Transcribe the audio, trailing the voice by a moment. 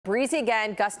breezy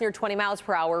again, gusts near 20 miles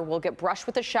per hour. We'll get brushed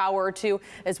with a shower or two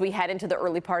as we head into the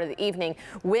early part of the evening.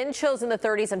 Wind chills in the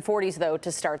 30s and 40s, though,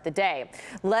 to start the day.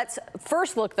 Let's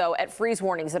first look, though, at freeze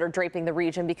warnings that are draping the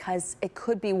region because it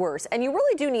could be worse. And you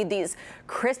really do need these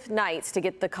crisp nights to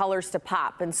get the colors to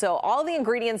pop. And so all the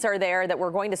ingredients are there that we're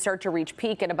going to start to reach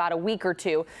peak in about a week or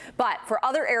two. But for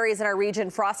other areas in our region,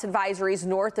 frost advisories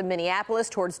north of Minneapolis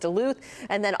towards Duluth,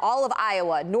 and then all of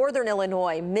Iowa, northern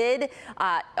Illinois,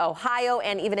 mid-Ohio,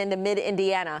 and even into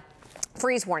mid-Indiana.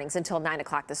 Freeze warnings until 9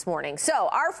 o'clock this morning. So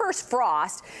our first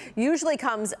frost usually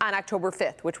comes on October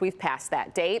 5th, which we've passed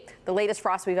that date. The latest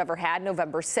frost we've ever had,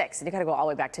 November 6th. And you got to go all the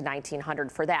way back to 1900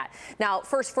 for that. Now,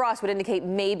 first frost would indicate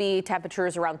maybe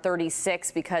temperatures around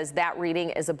 36 because that reading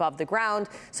is above the ground,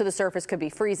 so the surface could be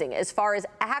freezing. As far as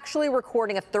actually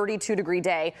recording a 32-degree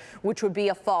day, which would be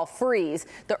a fall freeze,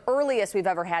 the earliest we've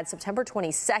ever had, September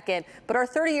 22nd, but our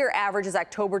 30-year average is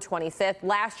October 25th.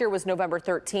 Last year was November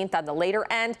 13th on the later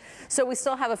end. So we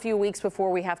still have a few weeks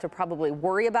before we have to probably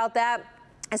worry about that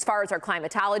as far as our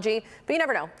climatology, but you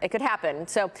never know. It could happen.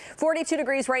 So 42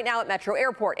 degrees right now at Metro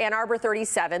Airport, Ann Arbor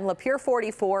 37, Lapeer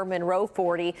 44, Monroe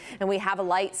 40, and we have a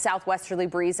light southwesterly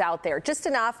breeze out there, just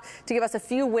enough to give us a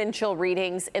few wind chill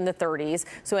readings in the 30s.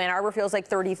 So Ann Arbor feels like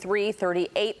 33,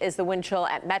 38 is the wind chill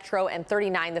at Metro, and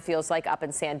 39 the feels like up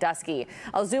in Sandusky.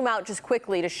 I'll zoom out just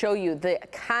quickly to show you the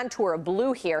contour of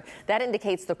blue here. That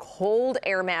indicates the cold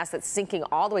air mass that's sinking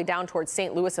all the way down towards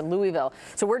St. Louis and Louisville.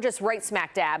 So we're just right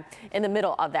smack dab in the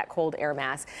middle of that cold air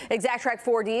mass. ExactTrack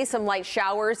 4D, some light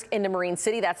showers into Marine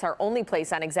City. That's our only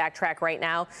place on ExactTrack right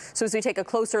now. So as we take a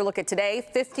closer look at today,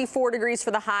 54 degrees for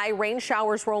the high, rain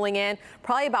showers rolling in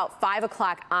probably about 5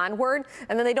 o'clock onward,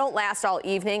 and then they don't last all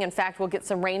evening. In fact, we'll get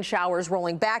some rain showers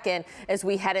rolling back in as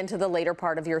we head into the later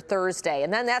part of your Thursday.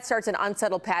 And then that starts an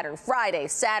unsettled pattern Friday,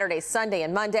 Saturday, Sunday,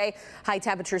 and Monday. High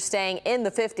temperatures staying in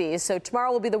the 50s. So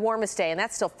tomorrow will be the warmest day, and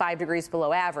that's still 5 degrees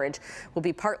below average. Will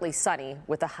be partly sunny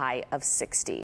with a high of 60.